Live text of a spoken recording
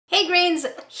migraines,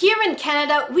 here in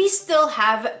Canada, we still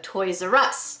have Toys R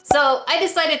Us. So I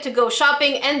decided to go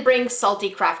shopping and bring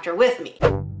NerdECrafter with me.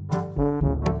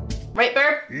 Right,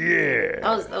 Burb? Yeah.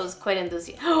 That was quite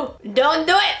enthusiastic. Oh, don't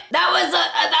do it!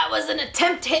 That was an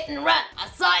attempt hit and run. I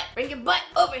saw it. Bring your butt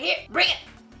over here. Bring it.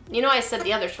 You know I said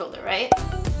the other shoulder, right?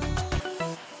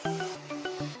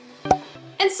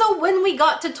 And so when we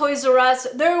got to Toys R Us,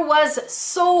 there was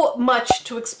so much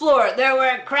to explore. There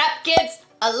were crap kits,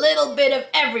 a little bit of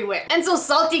everywhere. And so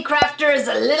NerdECrafter's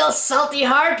little salty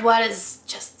heart was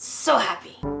just so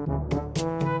happy.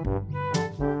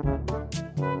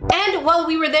 And while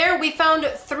we were there, we found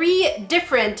 3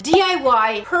 different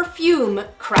DIY perfume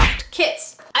craft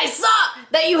kits. I saw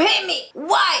that you hate me!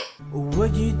 Why?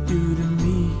 What you do to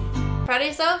me? Proud of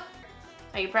yourself?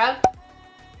 Are you proud?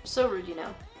 You're so rude, you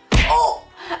know. Oh!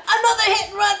 Another hit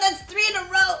and run! That's 3 in a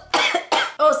row!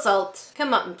 Oh, Salt,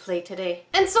 come up and play today.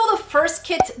 And so the first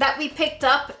kit that we picked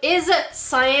up is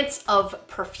Science of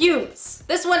Perfumes.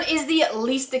 This one is the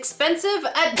least expensive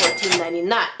at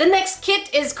 $14.99. The next kit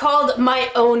is called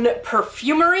My Own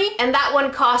Perfumery, and that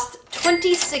one cost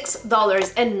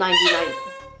 $26.99.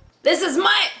 This is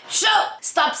my show!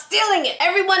 Stop stealing it!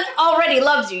 Everyone already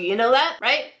loves you, you know that,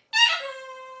 right?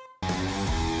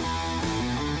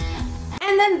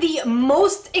 And then the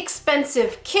most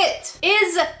expensive kit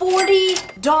is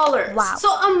 $40. Wow.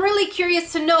 So I'm really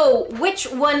curious to know which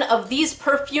one of these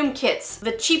perfume kits,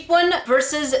 the cheap one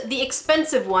versus the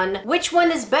expensive one, which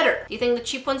one is better? Do you think the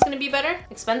cheap one's gonna be better?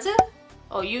 Expensive?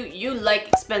 Oh, you like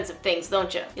expensive things,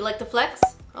 don't you? You like to flex?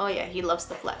 Oh yeah, he loves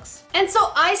the flex. And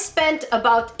so I spent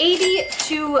about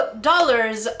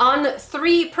 $82 on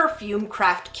 3 perfume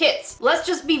craft kits. Let's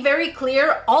just be very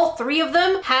clear, all 3 of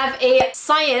them have a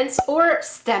science or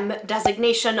STEM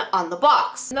designation on the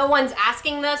box. No one's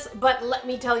asking this, but let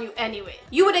me tell you anyway.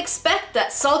 You would expect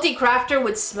that NerdECrafter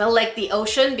would smell like the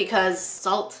ocean because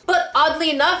salt. But oddly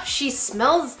enough, she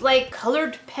smells like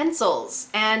colored pencils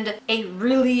and a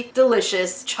really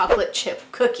delicious chocolate chip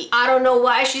cookie. I don't know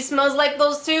why she smells like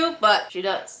those two, but she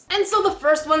does. And so the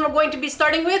first one we're going to be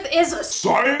starting with is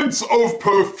Science of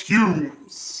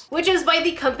Perfumes, which is by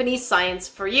the company Science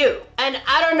for You. And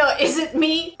I don't know, is it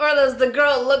me or does the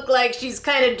girl look like she's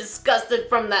kind of disgusted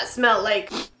from that smell?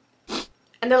 Like,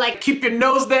 and they're like, keep your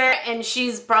nose there, and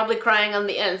she's probably crying on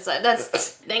the inside.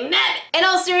 That's dang it. In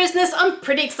all seriousness, I'm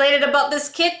pretty excited about this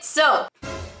kit, so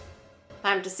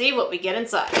time to see what we get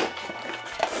inside.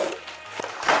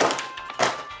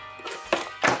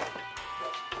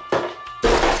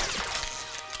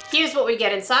 Here's what we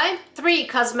get inside. 3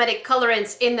 cosmetic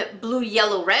colorants in blue,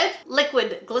 yellow, red,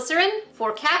 liquid glycerin,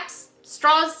 4 caps,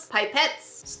 straws,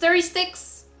 pipettes, stirry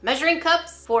sticks, measuring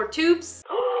cups, 4 tubes.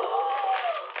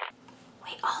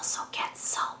 We also get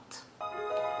salt.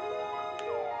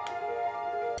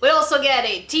 We also get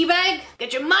a tea bag.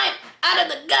 Get your mind out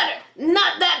of the gutter.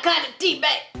 Not that kind of tea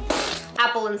bag.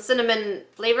 Apple and cinnamon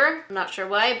flavor. I'm not sure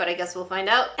why, but I guess we'll find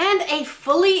out. And a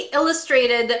fully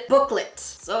illustrated booklet.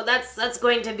 So that's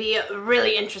going to be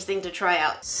really interesting to try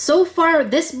out. So far,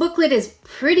 this booklet is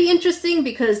pretty interesting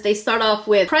because they start off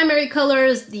with primary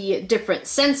colors, the different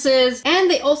senses, and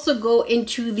they also go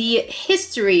into the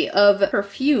history of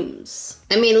perfumes.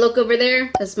 I mean, look over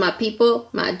there. That's my people,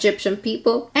 my Egyptian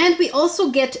people. And we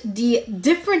also get the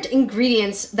different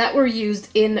ingredients that were used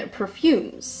in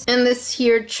perfumes. And this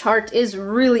here chart is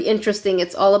really interesting.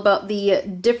 It's all about the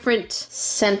different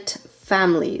scent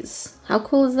families. How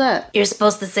cool is that? You're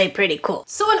supposed to say pretty cool.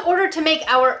 So in order to make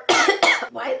our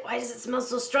why does it smell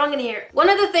so strong in here? One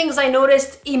of the things I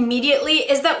noticed immediately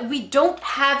is that we don't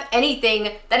have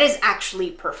anything that is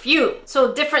actually perfume.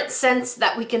 So different scents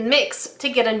that we can mix to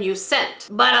get a new scent.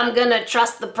 But I'm gonna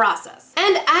trust the process.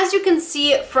 And as you can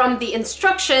see from the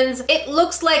instructions, it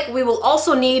looks like we will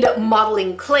also need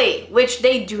modeling clay, which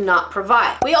they do not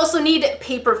provide. We also need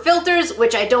paper filters,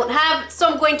 which I don't have, so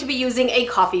I'm going to be using a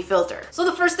coffee filter. So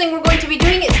the first thing we're going to be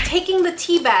doing is taking the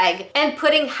tea bag and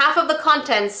putting half of the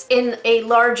contents in a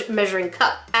large measuring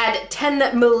cup. Add 10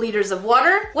 milliliters of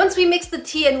water. Once we mix the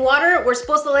tea and water, we're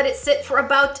supposed to let it sit for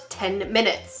about 10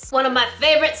 minutes. One of my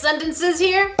favorite sentences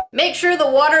here, make sure the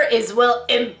water is well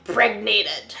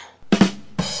impregnated.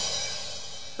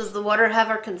 Does the water have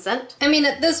our consent? I mean,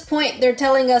 at this point, they're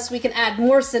telling us we can add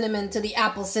more cinnamon to the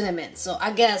apple cinnamon, so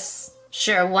I guess,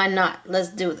 sure, why not? Let's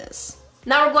do this.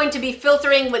 Now we're going to be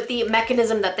filtering with the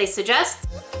mechanism that they suggest.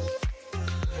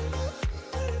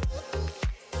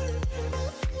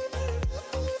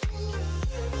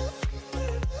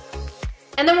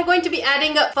 And then we're going to be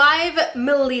adding 5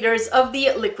 milliliters of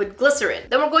the liquid glycerin.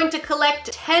 Then we're going to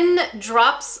collect 10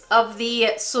 drops of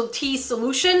the tea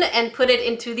solution and put it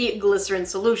into the glycerin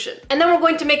solution. And then we're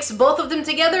going to mix both of them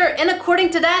together, and according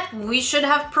to that, we should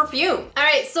have perfume. All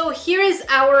right, so here is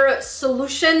our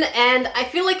solution, and I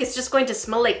feel like it's just going to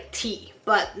smell like tea.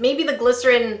 But maybe the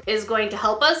glycerin is going to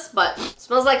help us, but it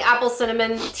smells like apple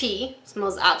cinnamon tea.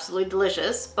 Smells absolutely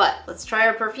delicious, but let's try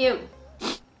our perfume.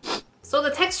 So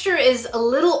the texture is a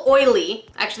little oily,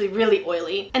 actually really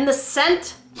oily, and the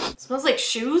scent smells like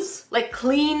shoes, like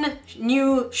clean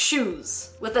new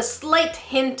shoes with a slight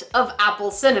hint of apple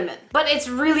cinnamon. But it's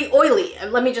really oily.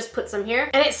 Let me just put some here.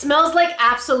 And it smells like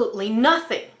absolutely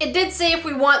nothing. It did say if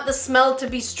we want the smell to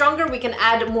be stronger, we can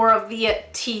add more of the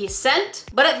tea scent.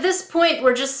 But at this point,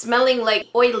 we're just smelling like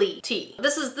oily tea.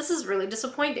 This is really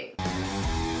disappointing.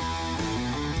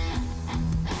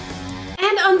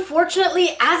 And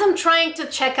unfortunately, as I'm trying to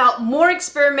check out more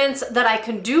experiments that I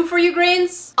can do for you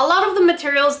grains, a lot of the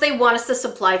materials they want us to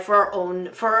supply for our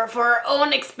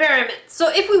own experiments. So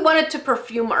if we wanted to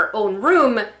perfume our own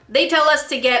room, they tell us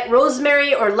to get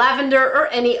rosemary or lavender or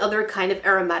any other kind of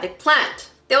aromatic plant.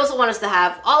 They also want us to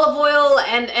have olive oil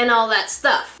and all that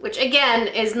stuff, which again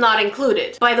is not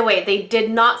included. By the way, they did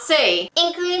not say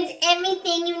includes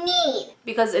everything you need,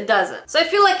 because it doesn't. So I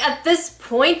feel like at this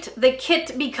point, the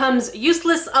kit becomes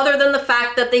useless other than the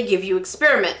fact that they give you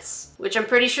experiments, which I'm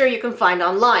pretty sure you can find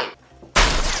online.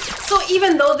 So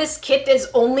even though this kit is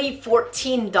only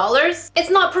 $14, it's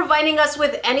not providing us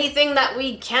with anything that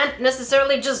we can't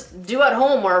necessarily just do at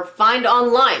home or find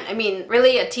online. I mean,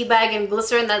 really, a tea bag and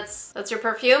glycerin, that's your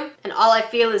perfume? And all I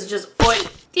feel is just oil.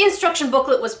 The instruction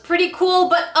booklet was pretty cool,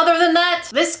 but other than that,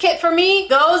 this kit for me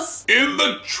goes in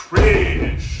the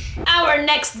trash. Our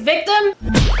next victim?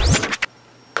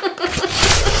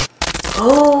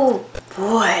 Oh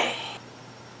boy.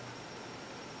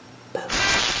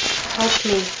 Help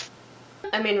me.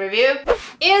 Review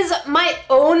is my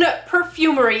own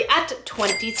perfumery at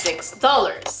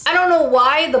 $26. I don't know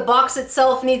why the box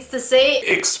itself needs to say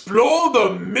Explore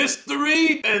the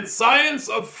mystery and science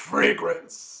of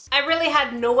fragrance. I really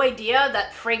had no idea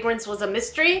that fragrance was a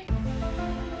mystery.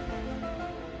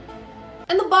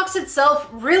 And the box itself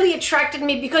really attracted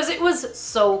me because it was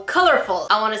so colorful.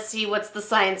 I want to see what's the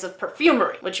science of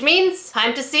perfumery, which means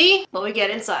time to see what we get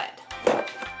inside.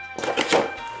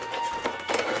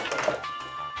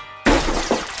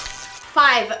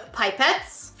 5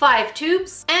 pipettes, 5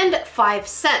 tubes, and 5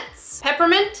 scents.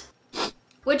 Peppermint,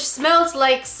 which smells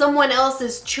like someone else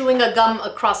is chewing a gum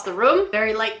across the room.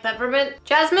 Very light peppermint.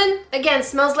 Jasmine, again,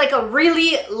 smells like a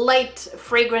really light,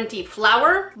 fragranty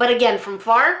flower, but again, from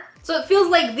far. So it feels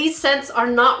like these scents are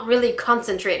not really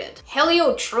concentrated.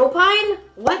 Heliotropine?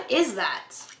 What is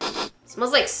that?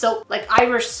 Smells like soap, like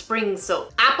Irish Spring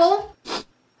soap. Apple,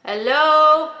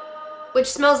 hello, which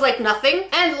smells like nothing.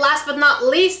 And last but not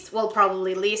least, well,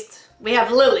 probably least, we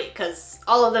have Lily, because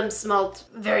all of them smelled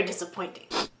very disappointing.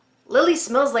 Lily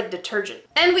smells like detergent.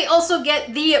 And we also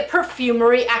get the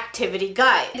perfumery activity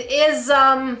guide. It is,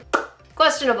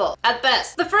 questionable at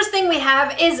best. The first thing we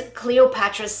have is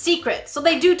Cleopatra's Secret. So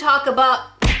they do talk about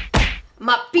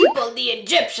my people, the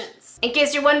Egyptians. In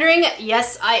case you're wondering,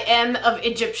 yes, I am of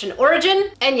Egyptian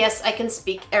origin, and yes, I can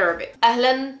speak Arabic.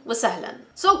 Ahlan wa sahlan.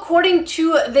 So according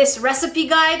to this recipe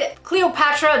guide,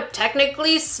 Cleopatra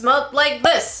technically smelled like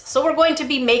this. So we're going to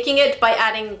be making it by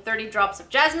adding 30 drops of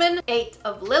jasmine, 8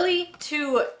 of lily,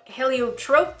 2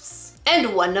 heliotropes,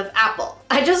 and 1 of apple.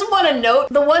 I just want to note,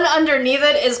 the one underneath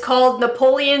it is called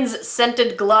Napoleon's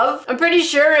Scented Glove. I'm pretty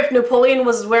sure if Napoleon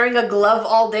was wearing a glove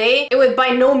all day, it would by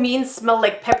no means smell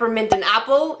like peppermint and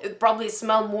apple. It would probably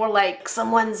smell more like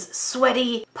someone's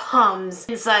sweaty palms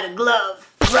inside a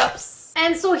glove. Gross.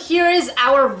 And so here is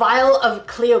our vial of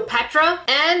Cleopatra.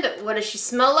 And what does she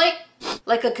smell like?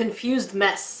 Like a confused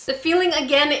mess. The feeling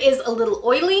again is a little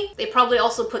oily. They probably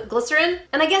also put glycerin.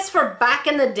 And I guess for back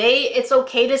in the day, it's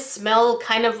okay to smell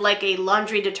kind of like a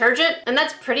laundry detergent. And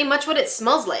that's pretty much what it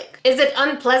smells like. Is it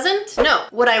unpleasant? No.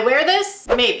 Would I wear this?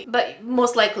 Maybe, but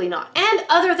most likely not. And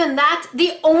other than that,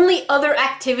 the only other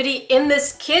activity in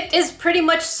this kit is pretty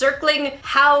much circling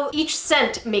how each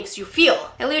scent makes you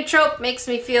feel. Heliotrope makes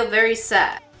me feel very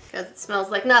sad, because it smells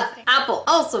like nothing. Apple,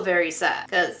 also very sad,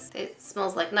 because it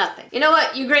smells like nothing. You know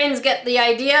what? You grains get the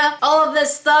idea. All of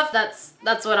this stuff, that's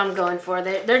what I'm going for.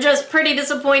 They're just pretty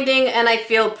disappointing, and I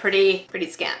feel pretty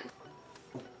scammed.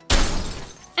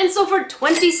 And so for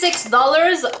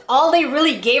 $26, all they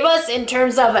really gave us in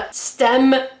terms of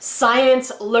STEM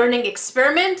science learning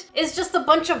experiment is just a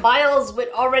bunch of vials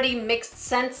with already mixed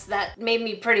scents that made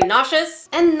me pretty nauseous,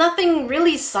 and nothing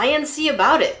really sciencey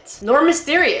about it, nor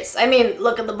mysterious. I mean,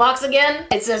 look at the box again.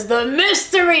 It says the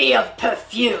mystery of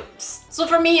perfumes. So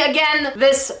for me, again,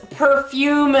 this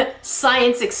perfume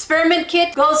science experiment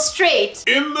kit goes straight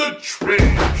in the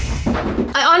trash.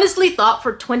 I honestly thought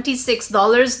for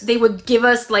 $26 they would give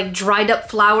us like dried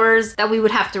up flowers that we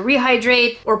would have to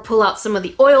rehydrate or pull out some of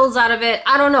the oils out of it.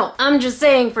 I don't know. I'm just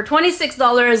saying for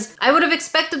 $26 I would have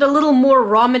expected a little more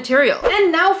raw material.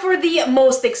 And now for the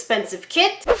most expensive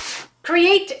kit.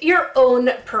 Create your own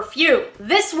perfume.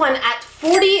 This one at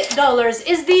 $40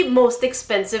 is the most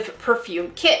expensive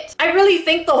perfume kit. I really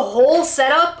think the whole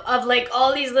setup of like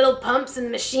all these little pumps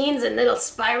and machines and little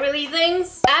spirally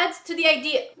things adds to the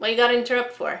idea. What you gotta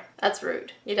interrupt for? That's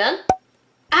rude. You done?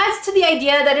 Adds to the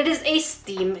idea that it is a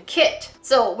STEAM kit.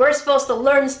 So we're supposed to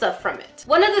learn stuff from it.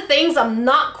 One of the things I'm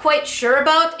not quite sure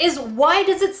about is why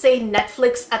does it say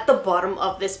Netflix at the bottom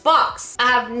of this box?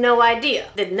 I have no idea.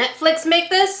 Did Netflix make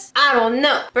this? I don't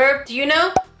know. Burb, do you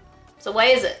know? So why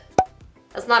is it?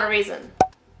 That's not a reason.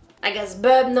 I guess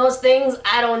Burb knows things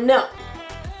I don't know.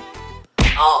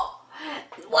 Oh,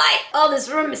 why? Oh, this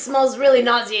room smells really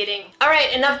nauseating. All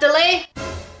right, enough delay.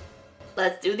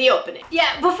 Let's do the opening.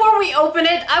 Yeah, before we open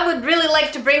it, I would really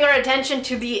like to bring our attention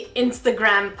to the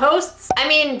Instagram posts. I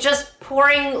mean, just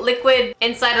pouring liquid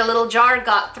inside a little jar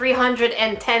got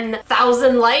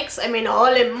 310,000 likes. I mean,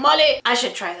 holy moly, I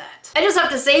should try that. I just have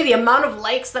to say the amount of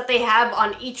likes that they have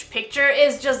on each picture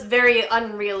is just very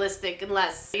unrealistic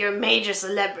unless you're a major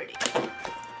celebrity.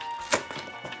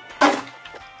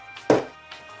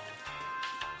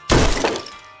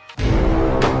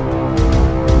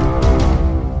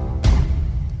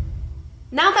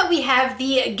 Now that we have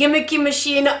the gimmicky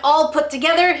machine all put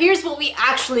together, here's what we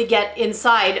actually get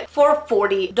inside for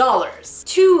 $40.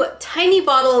 2 tiny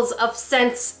bottles of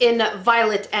scents in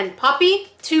violet and poppy,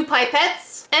 2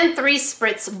 pipettes, and 3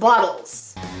 spritz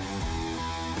bottles.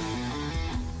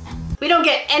 We don't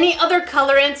get any other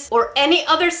colorants or any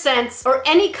other scents or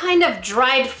any kind of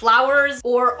dried flowers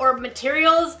or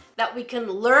materials that we can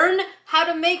learn how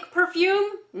to make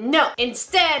perfume? No.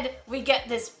 Instead, we get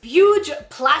this huge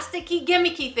plasticky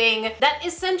gimmicky thing that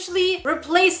essentially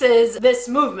replaces this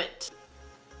movement.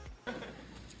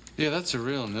 Yeah, that's a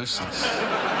real nuisance.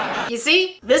 You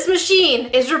see? This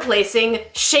machine is replacing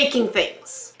shaking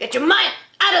things. Get your mind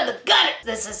out of the gutter!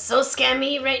 This is so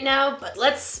scammy right now, but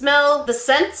let's smell the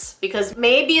scents because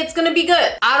maybe it's gonna be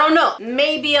good. I don't know.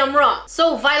 Maybe I'm wrong.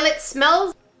 So violet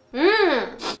smells?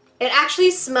 It actually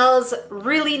smells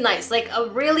really nice, like a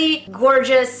really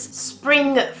gorgeous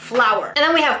spring flower. And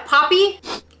then we have poppy,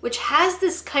 which has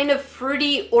this kind of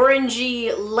fruity,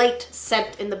 orangey, light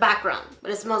scent in the background,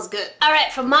 but it smells good. All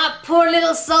right, for my poor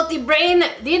little salty brain,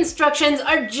 the instructions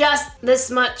are just this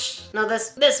much, no,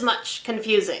 this much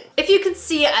confusing. If you can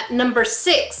see at number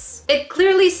 6, it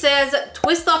clearly says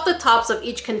twist off the tops of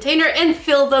each container and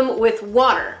fill them with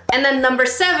water. And then number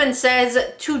 7 says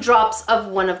 2 drops of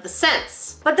one of the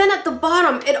scents. But then at the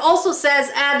bottom, it also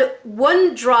says add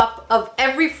 1 drop of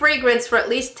every fragrance for at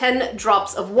least 10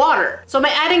 drops of water. So am I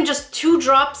adding just 2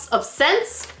 drops of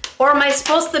scents? Or am I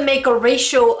supposed to make a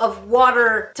ratio of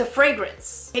water to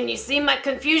fragrance? Can you see my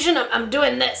confusion? I'm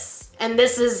doing this. And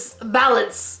this is a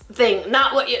balance thing,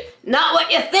 not what you're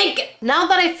thinking. Now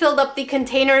that I filled up the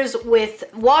containers with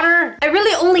water, I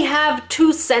really only have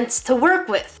 2 scents to work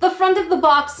with. The front of the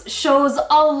box shows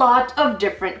a lot of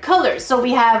different colors. So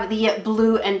we have the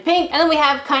blue and pink, and then we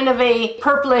have kind of a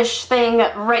purplish thing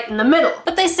right in the middle.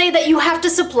 But they say that you have to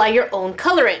supply your own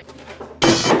coloring.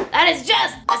 That is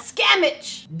just a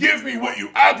scammage. Give me what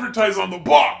you advertise on the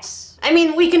box. I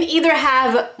mean, we can either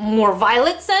have more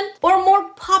violet scent or more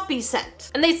poppy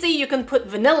scent. And they say you can put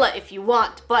vanilla if you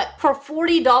want, but for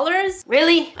 $40?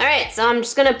 Really? All right, so I'm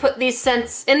just gonna put these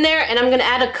scents in there and I'm gonna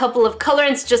add a couple of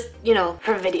colorants just, you know,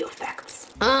 for video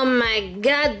effects. Oh my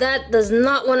God, that does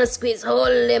not want to squeeze.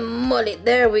 Holy moly,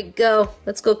 there we go.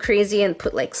 Let's go crazy and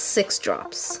put like 6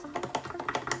 drops.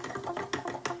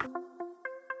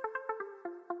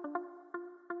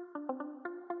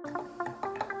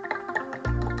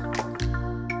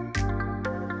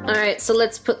 Alright, so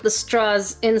let's put the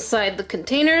straws inside the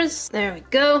containers. There we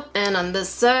go. And on this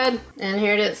side, and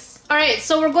here it is. Alright,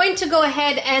 so we're going to go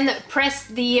ahead and press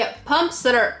the pumps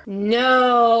that are...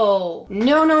 No,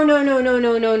 not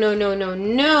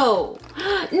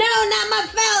my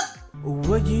felt!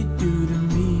 What you do to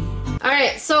me?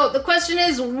 Alright, so the question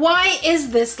is, why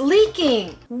is this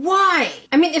leaking? Why?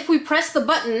 I mean, if we press the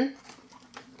button...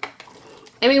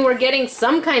 I mean, we're getting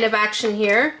some kind of action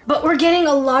here, but we're getting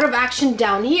a lot of action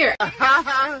down here.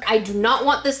 I do not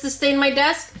want this to stain my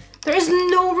desk. There is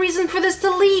no reason for this to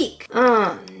leak.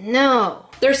 Oh no.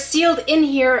 They're sealed in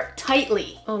here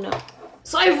tightly. Oh no.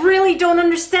 So I really don't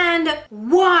understand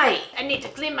why. I need to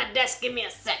clean my desk, give me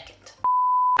a second.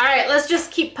 All right, let's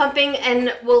just keep pumping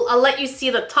and I'll let you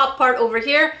see the top part over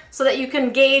here so that you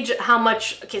can gauge how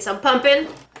much. Okay, so I'm pumping.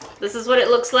 This is what it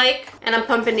looks like. And I'm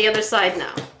pumping the other side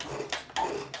now.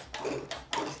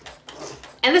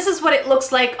 And this is what it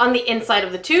looks like on the inside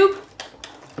of the tube.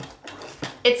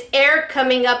 It's air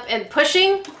coming up and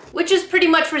pushing, which is pretty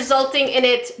much resulting in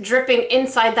it dripping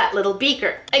inside that little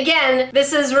beaker. Again,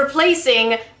 this is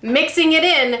replacing mixing it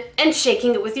in and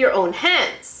shaking it with your own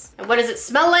hands. And what does it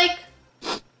smell like?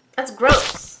 That's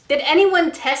gross. Did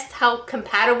anyone test how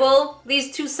compatible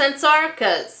these two scents are?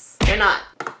 Because they're not.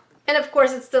 And of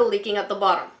course it's still leaking at the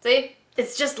bottom. See?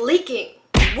 It's just leaking.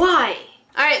 Why?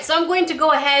 Alright, so I'm going to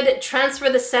go ahead, transfer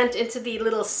the scent into the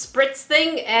little spritz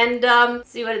thing and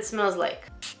see what it smells like.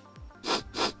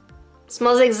 It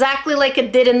smells exactly like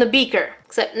it did in the beaker,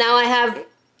 except now I have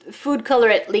food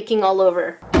colorant leaking all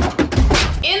over.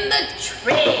 In the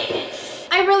trash!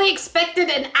 I really expected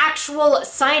an actual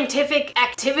scientific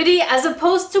activity as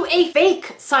opposed to a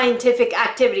fake scientific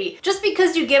activity. Just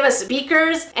because you give us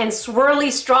beakers and swirly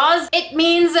straws, it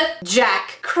means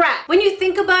jack crap. When you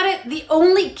think about it, the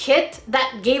only kit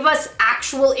that gave us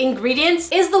actual ingredients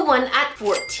is the one at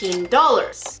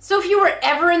 $14. So if you were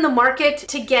ever in the market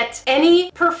to get any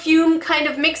perfume kind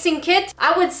of mixing kit,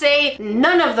 I would say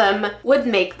none of them would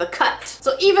make the cut.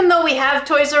 So even though we have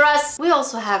Toys R Us, we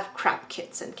also have crap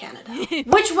kits in Canada.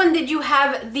 Which one did you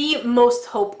have the most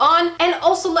hope on? And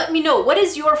also let me know, what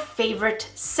is your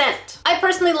favorite scent? I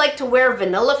personally like to wear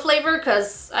vanilla flavor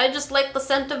because I just like the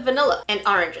scent of vanilla and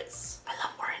oranges. I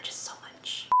love oranges so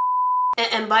much.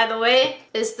 And by the way,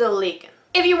 it's still leaking.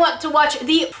 If you want to watch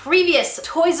the previous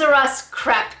Toys R Us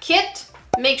crap kit,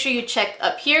 make sure you check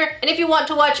up here. And if you want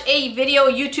to watch a video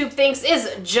YouTube thinks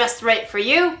is just right for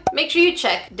you, make sure you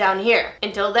check down here.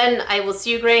 Until then, I will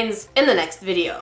see you grains in the next video.